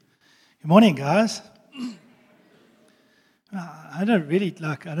Good morning, guys. I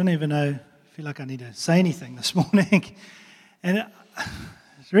don't even know, feel like I need to say anything this morning. And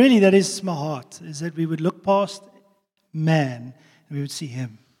really, that is my heart, is that we would look past man and we would see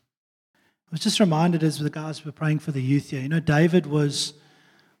him. I was just reminded as the guys were praying for the youth here, David was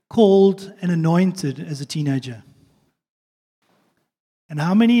called and anointed as a teenager. And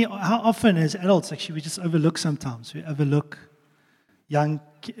how often as adults, actually, we just overlook sometimes. We overlook young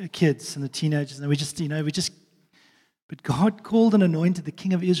kids and the teenagers, and but God called and anointed the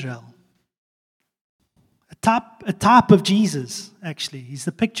King of Israel. A type of Jesus, actually. He's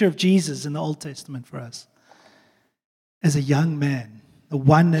the picture of Jesus in the Old Testament for us. As a young man, the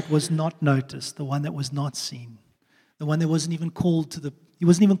one that was not noticed, the one that was not seen, the one that wasn't even called to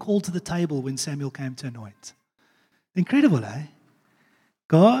the table when Samuel came to anoint. Incredible, eh?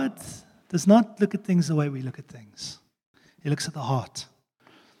 God does not look at things the way we look at things. He looks at the heart.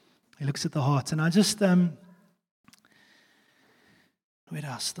 He looks at the heart. And I just, where do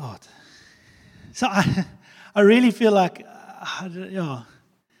I start? So I really feel like, this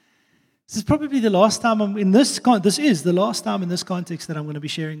is probably the last time this is the last time in this context that I'm going to be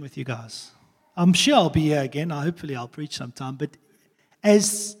sharing with you guys. I'm sure I'll be here again. Hopefully I'll preach sometime. But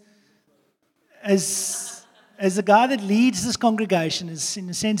as the guy that leads this congregation, is in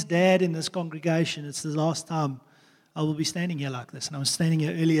a sense dad in this congregation, it's the last time I will be standing here like this. And I was standing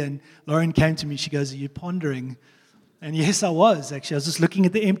here earlier, and Lauren came to me. She goes, "Are you pondering?" And yes, I was, actually. I was just looking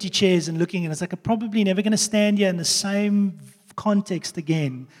at the empty chairs and looking, and it's like I'm probably never going to stand here in the same context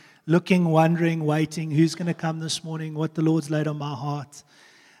again, looking, wondering, waiting, who's going to come this morning, what the Lord's laid on my heart.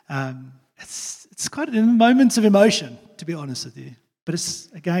 It's quite in moments of emotion, to be honest with you. But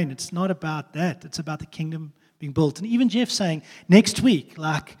it's not about that. It's about the kingdom being built. And even Jeff saying, next week,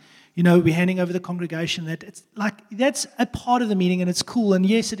 we're handing over the congregation, that's a part of the meeting, and it's cool. And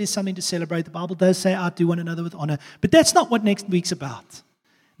yes, it is something to celebrate. The Bible does say, outdo one another with honor. But that's not what next week's about.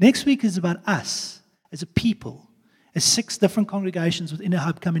 Next week is about us as a people, as 6 different congregations within a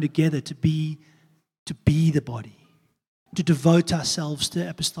hub coming together to be the body, to devote ourselves to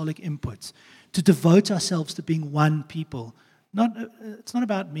apostolic inputs, to devote ourselves to being one people. It's not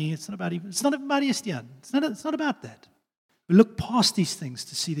about me. It's not about Estienne. It's not about that. We look past these things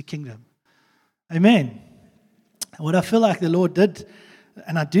to see the kingdom. Amen. And what I feel like the Lord did,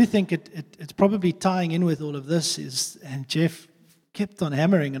 and I do think it's probably tying in with all of this, and Jeff kept on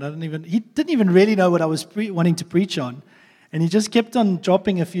hammering, and he didn't even really know what I was wanting to preach on, and he just kept on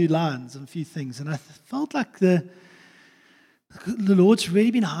dropping a few lines and a few things, and I felt like the Lord's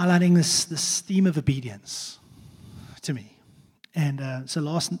really been highlighting this theme of obedience to me. And so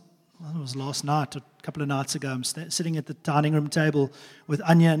last night, or a couple of nights ago, I'm sitting at the dining room table with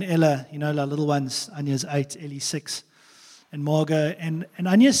Anya and Ella, our little ones. Anya's 8, Ellie's 6, and Margot. And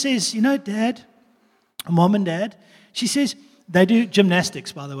Anya says, Dad, Mom and Dad, she says, they do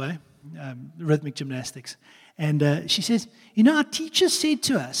gymnastics, by the way, rhythmic gymnastics. And she says, our teacher said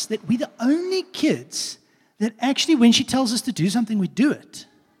to us that we're the only kids that actually, when she tells us to do something, we do it.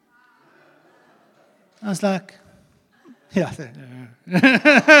 I was like, yeah.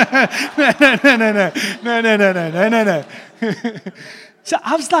 No. So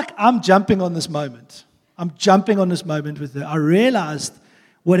I was like, I'm jumping on this moment. With her. I realized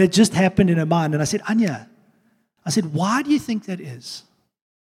what had just happened in her mind. And I said, Anya, why do you think that is?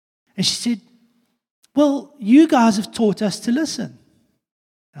 And she said, well, you guys have taught us to listen.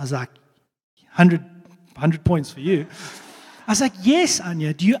 I was like, 100 points for you. I was like, yes,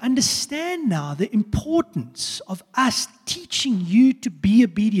 Anya, do you understand now the importance of us teaching you to be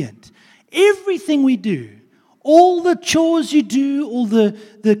obedient? Everything we do, all the chores you do, all the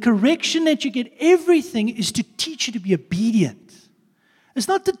correction that you get, everything is to teach you to be obedient. It's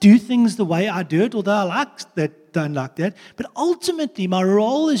not to do things the way I do it, although I don't like that. But ultimately, my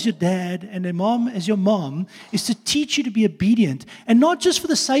role as your dad and as your mom is to teach you to be obedient. And not just for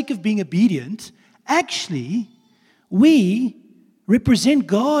the sake of being obedient. Actually, we represent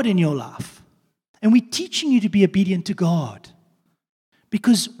God in your life. And we're teaching you to be obedient to God.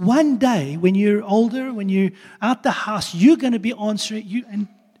 Because one day, when you're older, when you're out the house, you're going to be answering. And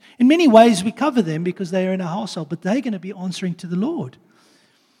in many ways, we cover them because they are in our household, but they're going to be answering to the Lord.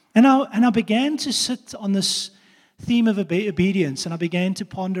 And I began to sit on this theme of obedience, and I began to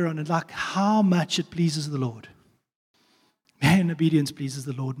ponder on it, like how much it pleases the Lord. Man, obedience pleases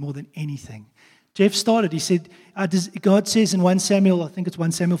the Lord more than anything. Jeff started, he said, God says in 1 Samuel, I think it's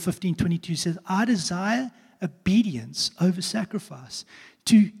 1 Samuel 15:22, says, I desire obedience over sacrifice.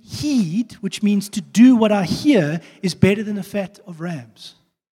 To heed, which means to do what I hear, is better than the fat of rams.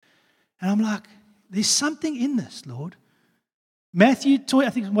 And I'm like, there's something in this, Lord. Matthew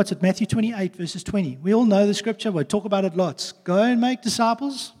 28 verses 20. We all know the scripture. We talk about it lots. Go and make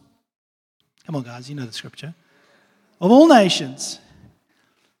disciples. Come on, guys, you know the scripture. Of all nations,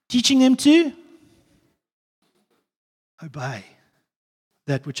 teaching them to obey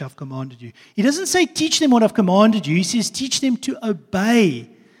that which I've commanded you. He doesn't say teach them what I've commanded you. He says teach them to obey.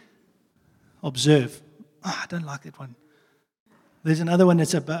 Observe. I don't like that one. There's another one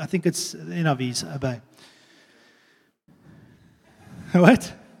that's obey. I think it's NIV's obey.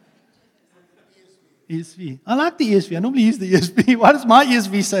 What? ESV. I like the ESV. I normally use the ESV. Why does my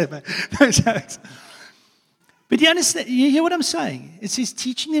ESV say that? No jokes. But you understand, you hear what I'm saying? It says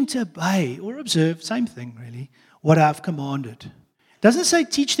teaching them to obey or observe, same thing really, what I've commanded. It doesn't say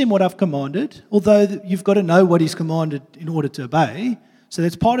teach them what I've commanded, although you've got to know what He's commanded in order to obey. So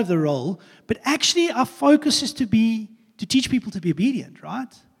that's part of the role. But actually our focus is to teach people to be obedient,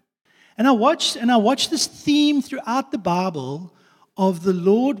 right? And I watch this theme throughout the Bible of the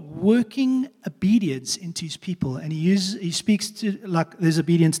Lord working obedience into His people. And He speaks to, like, there's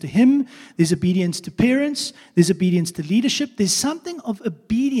obedience to Him, there's obedience to parents, there's obedience to leadership. There's something of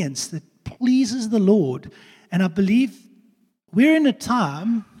obedience that pleases the Lord. And I believe we're in a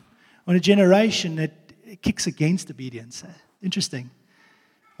time, or a generation that kicks against obedience. Interesting.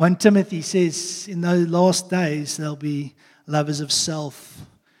 1 Timothy says, in those last days, there'll be lovers of self,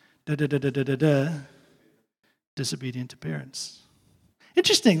 disobedient to parents.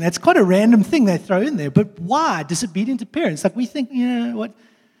 Interesting. That's quite a random thing they throw in there. But why disobedient to parents? Like we think, what?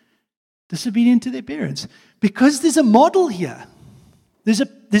 Disobedient to their parents. Because there's a model here. There's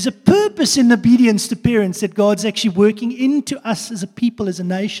a purpose in obedience to parents that God's actually working into us as a people, as a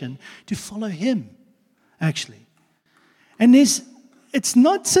nation, to follow Him, actually. And it's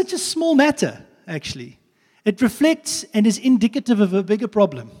not such a small matter, actually. It reflects and is indicative of a bigger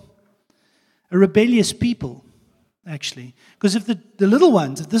problem. A rebellious people. Actually. Because if the little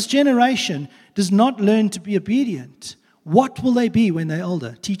ones, if this generation does not learn to be obedient, what will they be when they're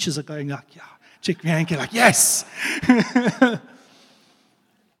older? Teachers are going like, yeah, check your ankle, like, yes.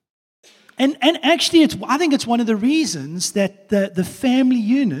 and actually, I think it's one of the reasons that the family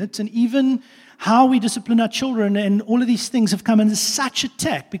unit and even how we discipline our children and all of these things have come under such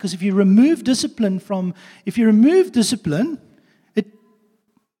attack. Because if you remove discipline,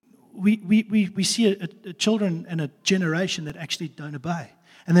 we see a children and a generation that actually don't obey.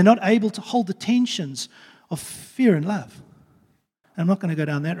 And they're not able to hold the tensions of fear and love. I'm not going to go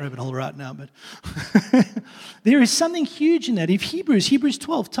down that rabbit hole right now, but there is something huge in that. If Hebrews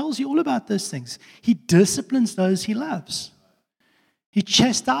 12 tells you all about those things. He disciplines those He loves. He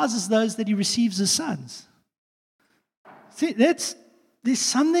chastises those that He receives as sons. See, there's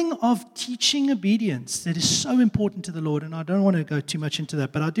something of teaching obedience that is so important to the Lord, and I don't want to go too much into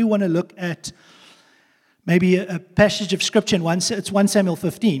that, but I do want to look at maybe a passage of Scripture. It's 1 Samuel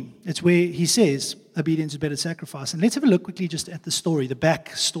 15. It's where he says, obedience is better than sacrifice. And let's have a look quickly just at the story, the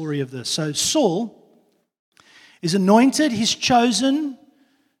back story of this. So Saul is anointed, he's chosen,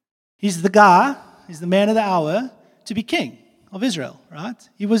 he's the guy, he's the man of the hour to be king of Israel, right?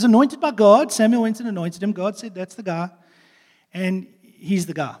 He was anointed by God. Samuel went and anointed him. God said, that's the guy. And he's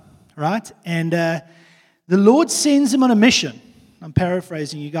the guy, right? And the Lord sends him on a mission. I'm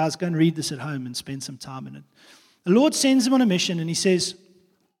paraphrasing. You guys go and read this at home and spend some time in it. The Lord sends him on a mission, and He says,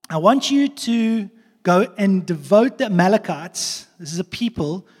 I want you to go and devote the Amalekites. This is a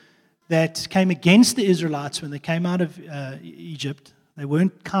people that came against the Israelites when they came out of Egypt. They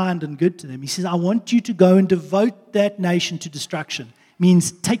weren't kind and good to them. He says, I want you to go and devote that nation to destruction.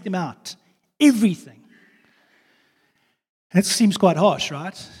 Means take them out. Everything. That seems quite harsh,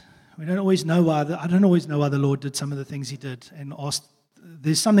 right? We don't always know why. I don't always know why the Lord did some of the things He did, and asked.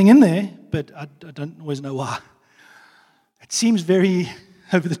 There's something in there, but I don't always know why. It seems very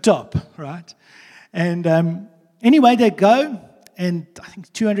over the top, right? And anyway, they go, and I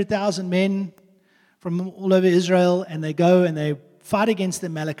think 200,000 men from all over Israel, and they go and they fight against the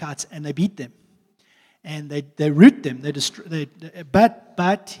Amalekites, and they beat them, and they root them.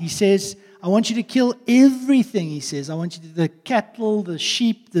 But He says, I want you to kill everything, He says. I want you to, the cattle, the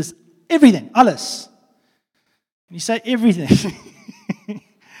sheep, this, everything, alles. And you say everything.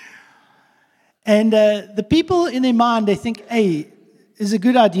 And the people in their mind, they think, hey, is a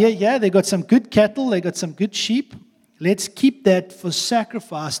good idea. Yeah, they got some good cattle, they got some good sheep. Let's keep that for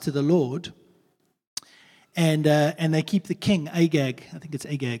sacrifice to the Lord. And they keep the king, Agag. I think it's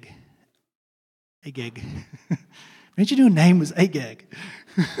Agag. Agag. Imagine your name was Agag.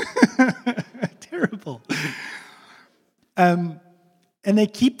 Terrible. And they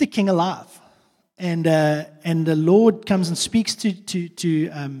keep the king alive. And the Lord comes and speaks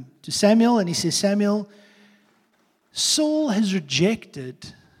to Samuel, and He says, Samuel, Saul has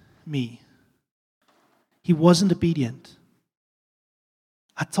rejected me. He wasn't obedient.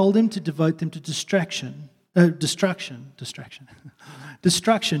 I told him to devote them to destruction,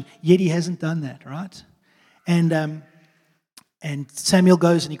 yet he hasn't done that, right? And Samuel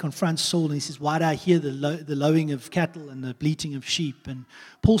goes and he confronts Saul and he says, why do I hear the lowing of cattle and the bleating of sheep? And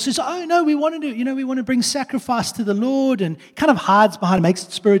Paul says, oh no, we want to bring sacrifice to the Lord, and kind of hides behind, makes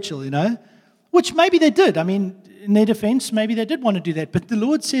it spiritual, which maybe they did. I mean, in their defense, maybe they did want to do that. But the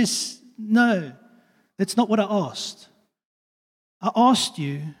Lord says, no, that's not what I asked. I asked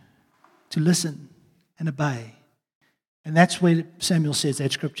you to listen and obey. And that's where Samuel says,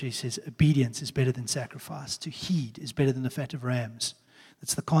 that scripture, he says, obedience is better than sacrifice. To heed is better than the fat of rams.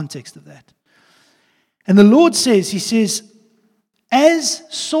 That's the context of that. And the Lord says, he says, as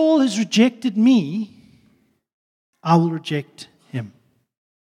Saul has rejected me, I will reject him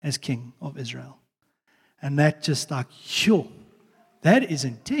as king of Israel. And that just like, sure, that is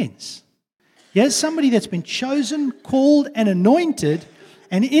intense. Here's somebody that's been chosen, called, and anointed,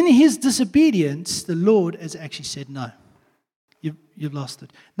 and in his disobedience, the Lord has actually said no. You've lost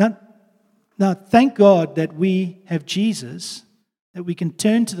it. Now, thank God that we have Jesus, that we can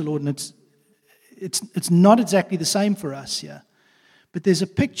turn to the Lord, and it's not exactly the same for us here. But there's a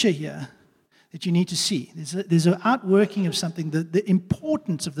picture here that you need to see. There's an outworking of something, the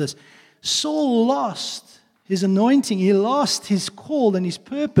importance of this. Saul lost his anointing, he lost his call and his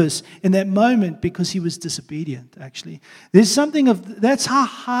purpose in that moment because he was disobedient, actually. There's something that's how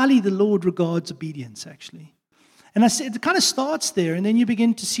highly the Lord regards obedience, actually. And I said, it kind of starts there, and then you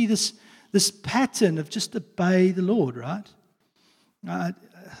begin to see this pattern of just obey the Lord, right? I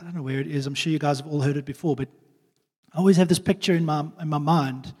don't know where it is. I'm sure you guys have all heard it before, but I always have this picture in my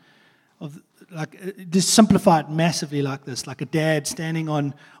mind of, like, just simplify it massively like this, like a dad standing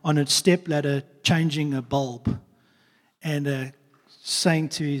on a step ladder changing a bulb and saying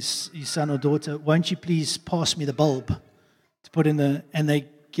to his son or daughter, won't you please pass me the bulb to put in and they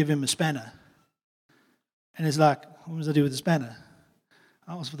give him a spanner. And it's like, what does I do with the spanner?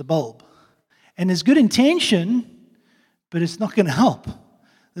 I asked for the bulb. And there's good intention, but it's not going to help.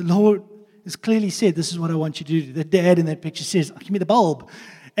 The Lord has clearly said, this is what I want you to do. The dad in that picture says, give me the bulb.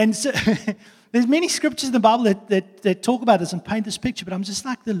 And so there's many scriptures in the Bible that talk about this and paint this picture, but I'm just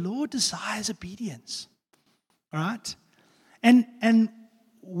like, the Lord desires obedience. All right? And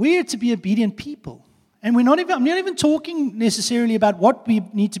we're to be obedient people. And I'm not even talking necessarily about what we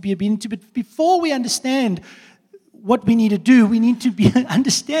need to be obedient to, but before we understand what we need to do, we need to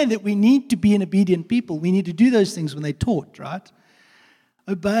understand that we need to be an obedient people. We need to do those things when they're taught, right?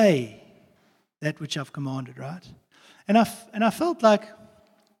 Obey that which I've commanded, right? And I felt like,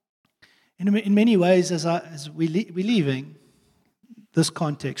 in many ways, as we're leaving this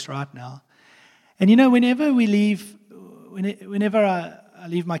context right now, and whenever I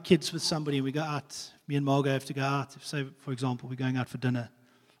leave my kids with somebody and we go out, me and Margot have to go out. Say, for example, we're going out for dinner.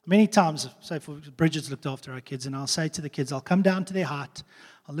 Many times, say, Bridget's looked after our kids, and I'll say to the kids, I'll come down to their height,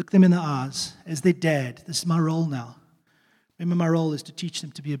 I'll look them in the eyes as their dad. This is my role now. Remember, my role is to teach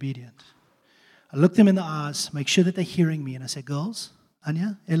them to be obedient. I look them in the eyes, make sure that they're hearing me, and I say, girls,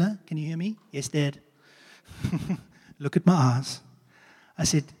 Anya, Ella, can you hear me? Yes, Dad. Look at my eyes. I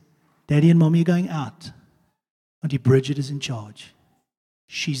said, Daddy and Mommy are going out. Auntie Bridget is in charge.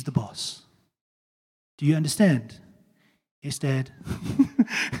 She's the boss. Do you understand? Yes, Dad.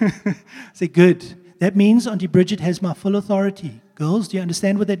 I say, good. That means Auntie Bridget has my full authority. Girls, do you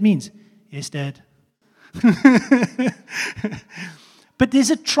understand what that means? Yes, Dad. But there's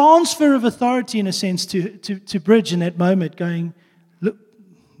a transfer of authority, in a sense, to Bridge in that moment, going, look,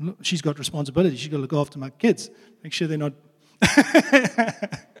 she's got responsibility. She's got to look after my kids, make sure they're not...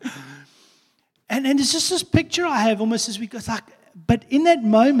 and it's just this picture I have almost as we go, like, but in that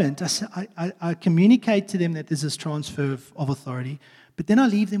moment, I communicate to them that there's this transfer of authority, but then I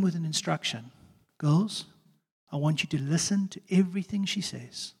leave them with an instruction. Girls, I want you to listen to everything she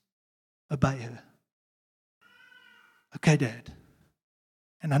says. Obey her. Okay, Dad.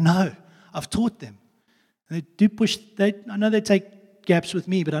 And I know, I've taught them. And they do push, I know they take gaps with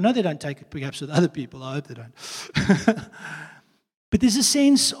me, but I know they don't take gaps with other people. I hope they don't. But there's a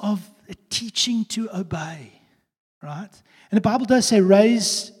sense of a teaching to obey, right? And the Bible does say,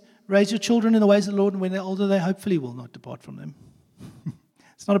 raise your children in the ways of the Lord, and when they're older, they hopefully will not depart from them.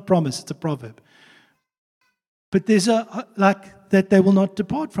 It's not a promise, it's a proverb. But there's that they will not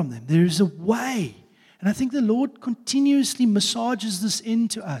depart from them. There is a way. And I think the Lord continuously massages this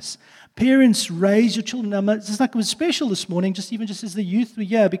into us. Parents, raise your children. Now, it's like it was special this morning, just as the youth were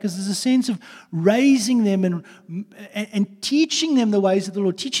here, because there's a sense of raising them and teaching them the ways of the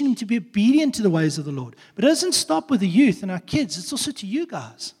Lord, teaching them to be obedient to the ways of the Lord. But it doesn't stop with the youth and our kids. It's also to you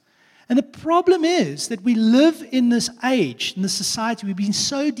guys. And the problem is that we live in this age, in this society, we've been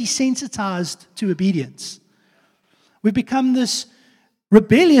so desensitized to obedience. We've become this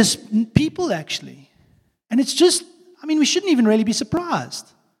rebellious people, actually. And it's just, we shouldn't even really be surprised.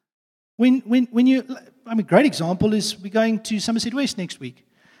 When you, a great example is we're going to Somerset West next week.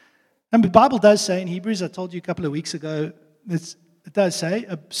 And the Bible does say in Hebrews, I told you a couple of weeks ago, it does say,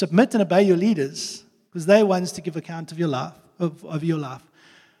 submit and obey your leaders, because they're ones to give account of your life, of your life.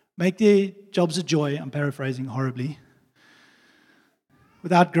 Make their jobs a joy, I'm paraphrasing horribly,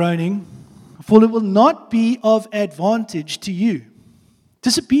 without groaning, for it will not be of advantage to you.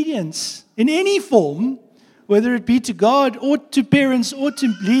 Disobedience in any form, whether it be to God or to parents or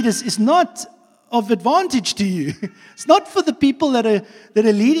to leaders, is not of advantage to you. It's not for the people that are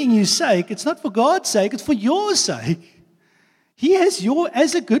leading you's sake. It's not for God's sake. It's for your sake. He has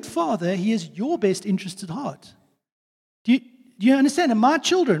as a good father, He has your best interest at heart. Do you understand? And my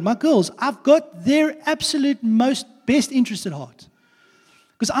children, my girls, I've got their absolute best interest at heart.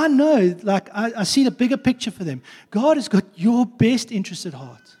 Because I know, I see the bigger picture for them. God has got your best interest at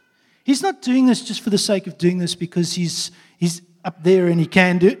heart. He's not doing this just for the sake of doing this because he's up there and He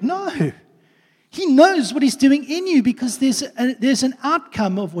can do it. No. He knows what He's doing in you because there's an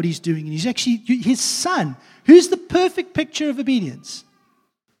outcome of what He's doing. And He's actually His Son. Who's the perfect picture of obedience?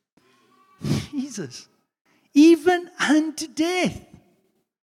 Jesus. Even unto death.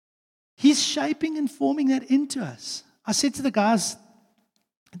 He's shaping and forming that into us. I said to the guys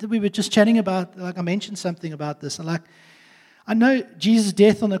that we were just chatting about, I mentioned something about this. I know Jesus'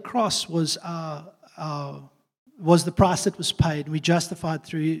 death on the cross was the price that was paid. We justified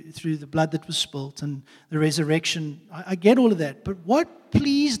through the blood that was spilt and the resurrection. I get all of that. But what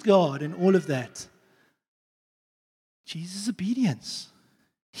pleased God in all of that? Jesus' obedience.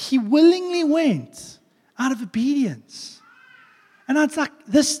 He willingly went out of obedience. And it's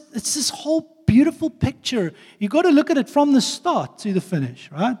it's this whole beautiful picture. You've got to look at it from the start to the finish,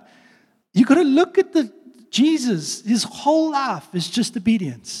 right? You've got to look at Jesus, His whole life is just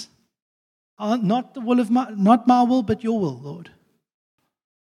obedience. Not my will, but your will, Lord.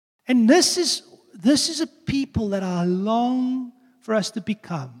 And this is a people that I long for us to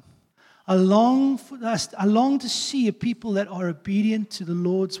become. I long to see a people that are obedient to the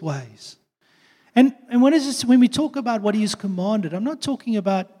Lord's ways. And what is this when we talk about what He has commanded? I'm not talking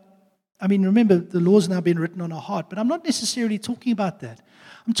about, remember the law's now been written on our heart, but I'm not necessarily talking about that.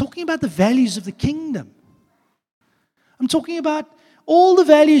 I'm talking about the values of the kingdom. I'm talking about all the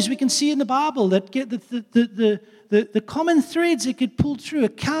values we can see in the Bible that get the common threads that get pulled through: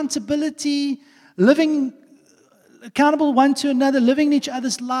 accountability, living accountable one to another, living in each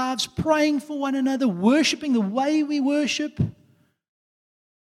other's lives, praying for one another, worshiping the way we worship.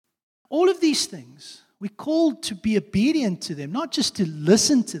 All of these things, we're called to be obedient to them, not just to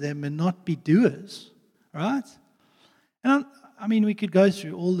listen to them and not be doers, right? And we could go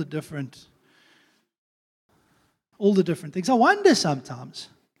through all the different things. I wonder sometimes.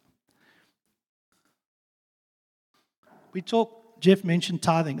 Jeff mentioned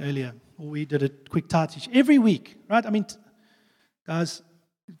tithing earlier, or we did a quick tithe teach every week, right? Guys,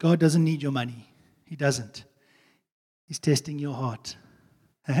 God doesn't need your money. He doesn't. He's testing your heart.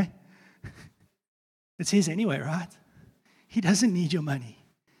 Eh? It's His anyway, right? He doesn't need your money.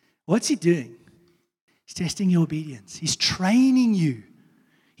 What's He doing? He's testing your obedience. He's training you.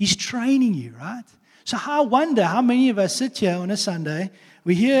 He's training you, right? So I wonder how many of us sit here on a Sunday,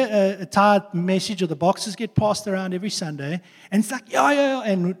 we hear a tithe message or the boxes get passed around every Sunday, and it's like, yeah,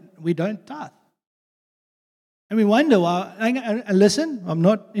 and we don't tithe. And we wonder why. And listen, I'm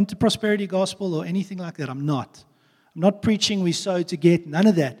not into prosperity gospel or anything like that. I'm not preaching we sow to get, none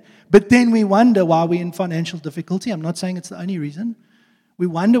of that. But then we wonder why we're in financial difficulty. I'm not saying it's the only reason. We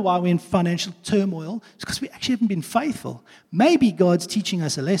wonder why we're in financial turmoil. It's because we actually haven't been faithful. Maybe God's teaching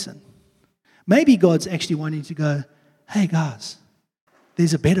us a lesson. Maybe God's actually wanting to go, hey guys,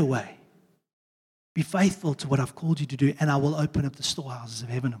 there's a better way. Be faithful to what I've called you to do, and I will open up the storehouses of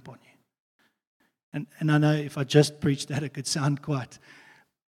heaven upon you. And I know if I just preached that, it could sound quite...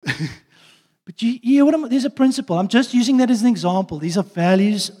 But you hear there's a principle. I'm just using that as an example. These are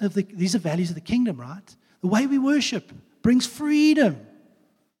values of the kingdom, right? The way we worship brings freedom.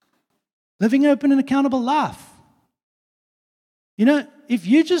 Living an open and accountable life. If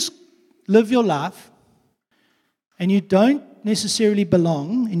you just live your life and you don't necessarily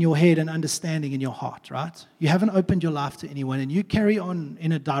belong in your head and understanding in your heart, right? You haven't opened your life to anyone, and you carry on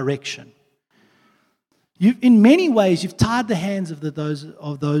in a direction. In many ways, you've tied the hands of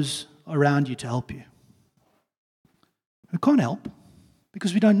those around you to help you. We can't help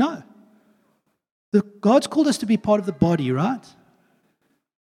because we don't know. God's called us to be part of the body, right?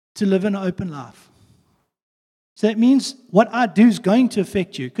 To live an open life. So that means what I do is going to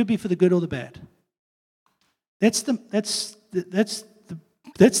affect you. It could be for the good or the bad. That's the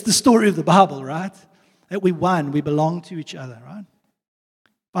story of the Bible, right? That we belong to each other, right?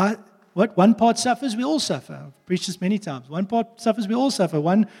 But what one part suffers, we all suffer. I've preached this many times. One part suffers, we all suffer.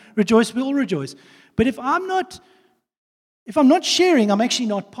 One rejoices, we all rejoice. But if I'm not sharing, I'm actually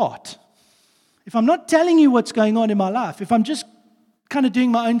not part. If I'm not telling you what's going on in my life, if I'm just kind of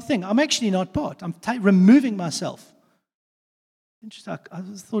doing my own thing, I'm actually not part. I'm removing myself. Interesting. I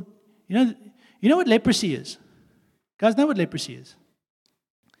just thought, you know what leprosy is? Guys know what leprosy is?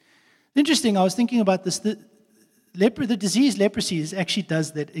 Interesting, I was thinking about this. The disease leprosy actually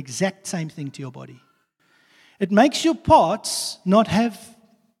does that exact same thing to your body. It makes your parts not have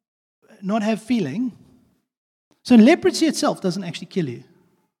feeling. So leprosy itself doesn't actually kill you.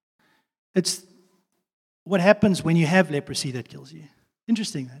 It's what happens when you have leprosy that kills you.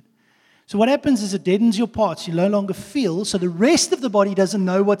 Interesting that. So what happens is it deadens your parts. You no longer feel, so the rest of the body doesn't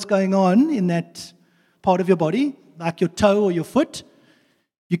know what's going on in that part of your body, like your toe or your foot.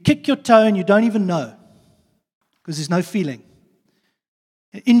 You kick your toe and you don't even know because there's no feeling.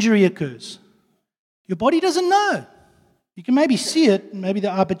 An injury occurs. Your body doesn't know. You can maybe see it, maybe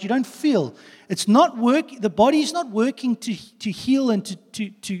the eye, but you don't feel. It's not working. The body's not working to heal and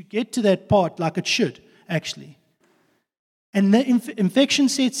to get to that part like it should, actually. And the infection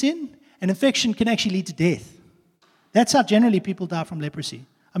sets in, and infection can actually lead to death. That's how generally people die from leprosy.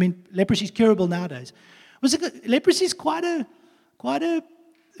 I mean, leprosy is curable nowadays. Leprosy is quite a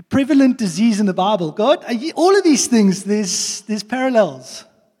prevalent disease in the Bible. God, all of these things, there's parallels.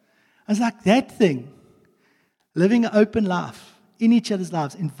 I was like, that thing, living an open life in each other's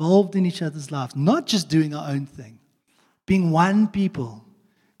lives, involved in each other's lives, not just doing our own thing, being one people.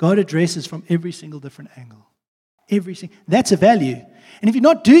 God addresses from every single different angle. That's a value. And if you're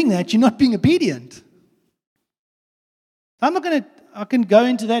not doing that, you're not being obedient. I can go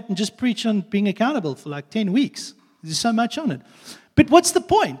into that and just preach on being accountable for like 10 weeks. There's so much on it. But what's the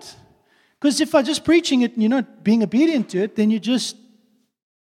point? Because if I'm just preaching it and you're not being obedient to it, then you're just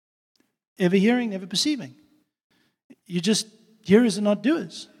ever hearing, never perceiving. You're just hearers and not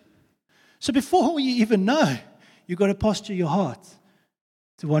doers. So before you even know, you've got to posture your heart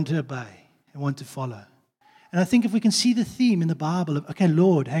to want to obey and want to follow. And I think if we can see the theme in the Bible of, okay,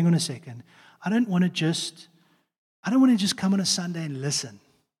 Lord, hang on a second. I don't want to just come on a Sunday and listen.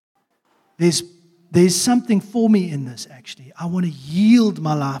 There's something for me in this, actually. I want to yield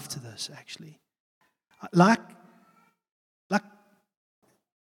my life to this, actually. Like,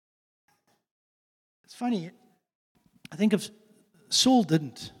 it's funny. I think if Saul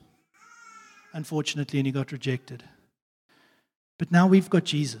didn't, unfortunately, and he got rejected. But now we've got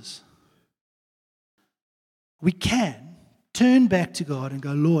Jesus. We can turn back to God and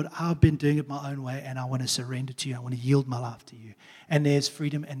go, Lord, I've been doing it my own way and I want to surrender to you. I want to yield my life to you. And there's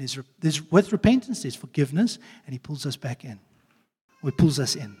freedom and there's with repentance, there's forgiveness, and he pulls us back in. Or he pulls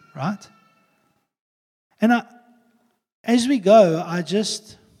us in, right? And as we go,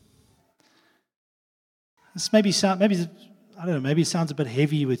 this maybe I don't know, maybe it sounds a bit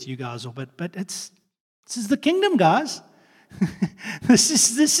heavy with you guys, but this is the kingdom, guys. This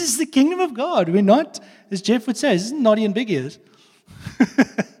is the kingdom of God. We're not, as Jeff would say, this is naughty and big ears.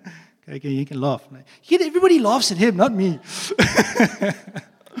 Okay, you can laugh. Everybody laughs at him, not me.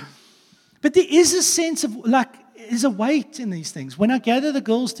 But there is a sense of, there's a weight in these things. When I gather the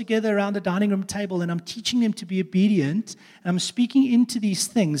girls together around the dining room table and I'm teaching them to be obedient, and I'm speaking into these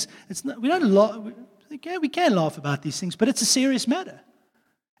things, we can laugh about these things, but it's a serious matter.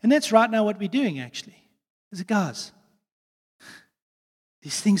 And that's right now what we're doing, actually. Guys,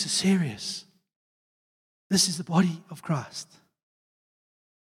 these things are serious. This is the body of Christ.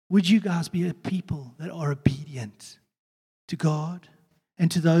 Would you guys be a people that are obedient to God and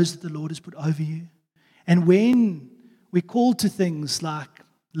to those that the Lord has put over you? And when we're called to things like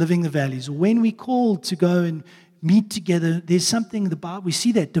living the values, or when we're called to go and meet together, there's something in the Bible, we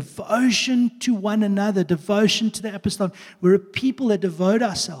see that devotion to one another, devotion to the apostolic. We're a people that devote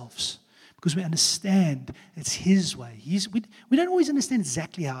ourselves because we understand it's His way. We don't always understand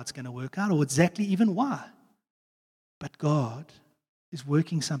exactly how it's going to work out or exactly even why. But God is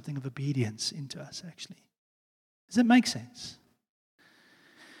working something of obedience into us, actually. Does that make sense?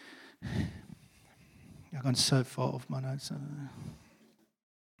 I've gone so far off my notes.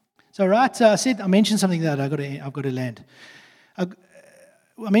 So I mentioned something that I've got to land. I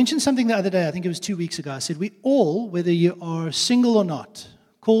mentioned something the other day, I think it was 2 weeks ago. I said, we all, whether you are single or not,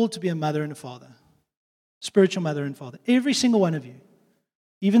 called to be a mother and a father. Spiritual mother and father. Every single one of you.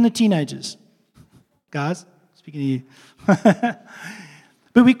 Even the teenagers. Guys, speaking to you.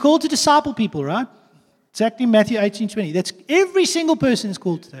 But we're called to disciple people, right? Exactly Matthew 18:20. That's every single person is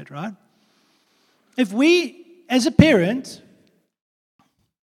called to that, right? If we, as a parent,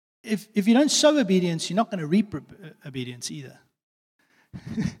 if you don't sow obedience, you're not going to reap obedience either.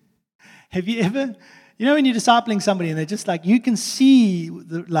 Have you ever, when you're discipling somebody and they're just like, you can see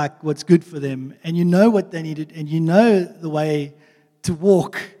what's good for them, and you know what they needed, and you know the way to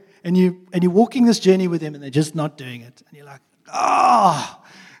walk, and you're walking this journey with them, and they're just not doing it, and you're like,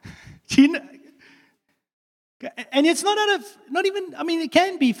 and it's it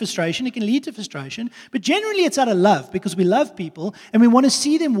can be frustration, it can lead to frustration, but generally it's out of love, because we love people and we want to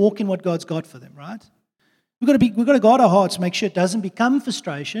see them walk in what God's got for them, right? We've got to guard our hearts, make sure it doesn't become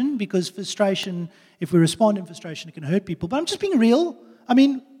frustration, because frustration, if we respond in frustration, it can hurt people. But I'm just being real. I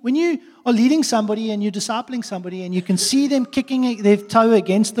mean, when you are leading somebody and you're discipling somebody and you can see them kicking their toe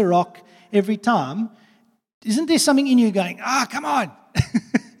against the rock every time, isn't there something in you going, come on?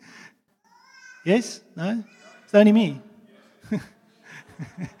 Yes? No? It's only me.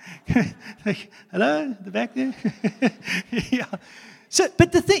 Hello? The back there? Yeah. So,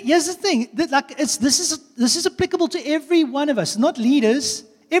 but here's the thing. This is applicable to every one of us, not leaders,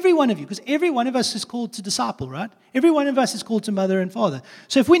 every one of you, because every one of us is called to disciple, right? Every one of us is called to mother and father.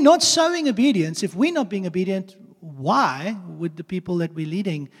 So if we're not sowing obedience, if we're not being obedient, why would the people that we're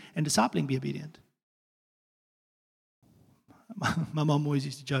leading and discipling be obedient? My mom always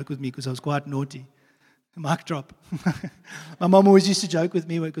used to joke with me because I was quite naughty. Mic drop. My mom always used to joke with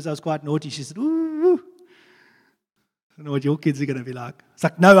me because I was quite naughty. She said, ooh, I don't know what your kids are going to be like. It's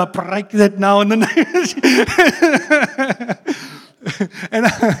like, no, I break that now and then. And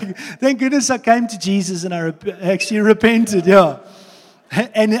thank goodness I came to Jesus and I actually repented, yeah.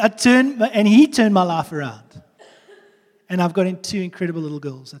 And he turned my life around. And I've got 2 incredible little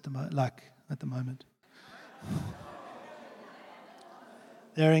girls at the moment.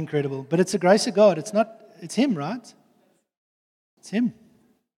 They're incredible. But it's the grace of God. It's Him, right? It's Him.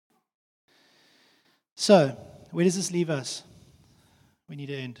 So, where does this leave us? We need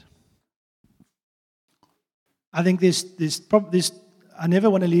to end. I think there's I never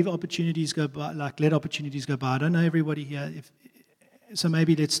want to leave opportunities go by, let opportunities go by. I don't know everybody here, so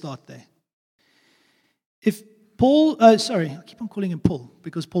maybe let's start there. If Paul, I keep on calling him Paul,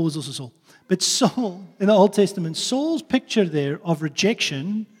 because Paul was also Saul. But Saul, in the Old Testament, Saul's picture there of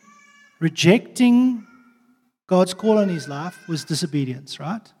rejecting God's call on his life was disobedience,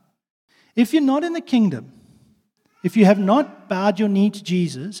 right? If you're not in the kingdom, if you have not bowed your knee to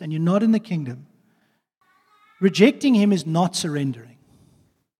Jesus and you're not in the kingdom, rejecting Him is not surrendering.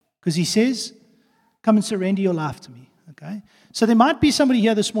 Because He says, come and surrender your life to me. Okay? So there might be somebody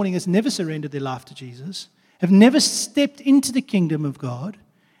here this morning that's never surrendered their life to Jesus, have never stepped into the kingdom of God,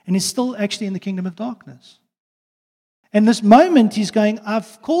 and is still actually in the kingdom of darkness. And this moment He's going,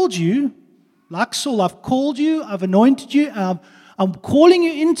 I've called you, like Saul, I've called you, I've anointed you, I'm calling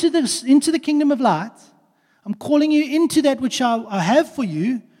you into the kingdom of light. I'm calling you into that which I have for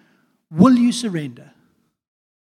you. Will you surrender?